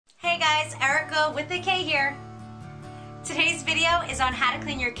guys, Erica with the K here. Today's video is on how to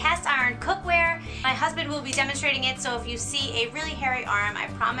clean your cast iron cookware. My husband will be demonstrating it, so if you see a really hairy arm, I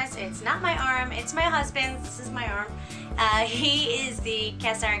promise it's not my arm, it's my husband's. This is my arm. He is the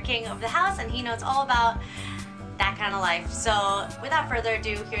cast iron king of the house and he knows all about that kind of life. So without further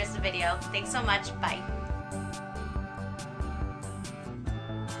ado, here's the video. Thanks so much, bye.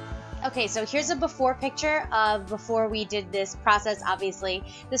 Okay, so here's a before picture of before we did this process. Obviously,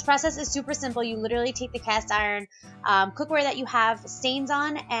 this process is super simple. You literally take the cast iron cookware that you have stains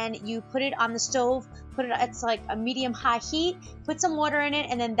on and you put it on the stove, it's like a medium high heat, put some water in it,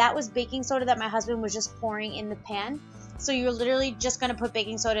 and then that was baking soda that my husband was just pouring in the pan. So you're literally just going to put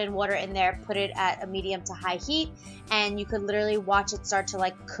baking soda and water in there, put it at a medium to high heat, and you could literally watch it start to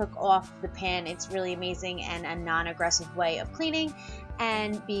like cook off the pan. It's really amazing and a non-aggressive way of cleaning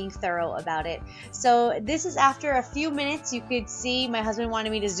and being thorough about it. So this is after a few minutes. You could see my husband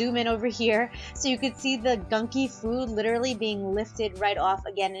wanted me to zoom in over here so you could see the gunky food literally being lifted right off,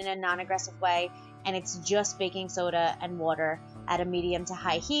 again in a non-aggressive way, and it's just baking soda and water at a medium to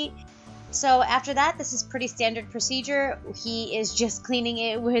high heat. So after that, this is pretty standard procedure. He is just cleaning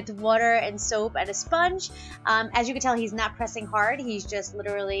it with water and soap and a sponge. As you can tell, he's not pressing hard. He's just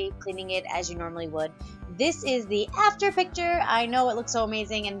literally cleaning it as you normally would. This is the after picture. I know it looks so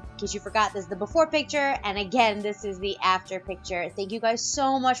amazing, and in case you forgot, this is the before picture, and again, this is the after picture. Thank you guys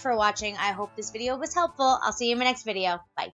so much for watching. I hope this video was helpful. I'll see you in my next video. Bye.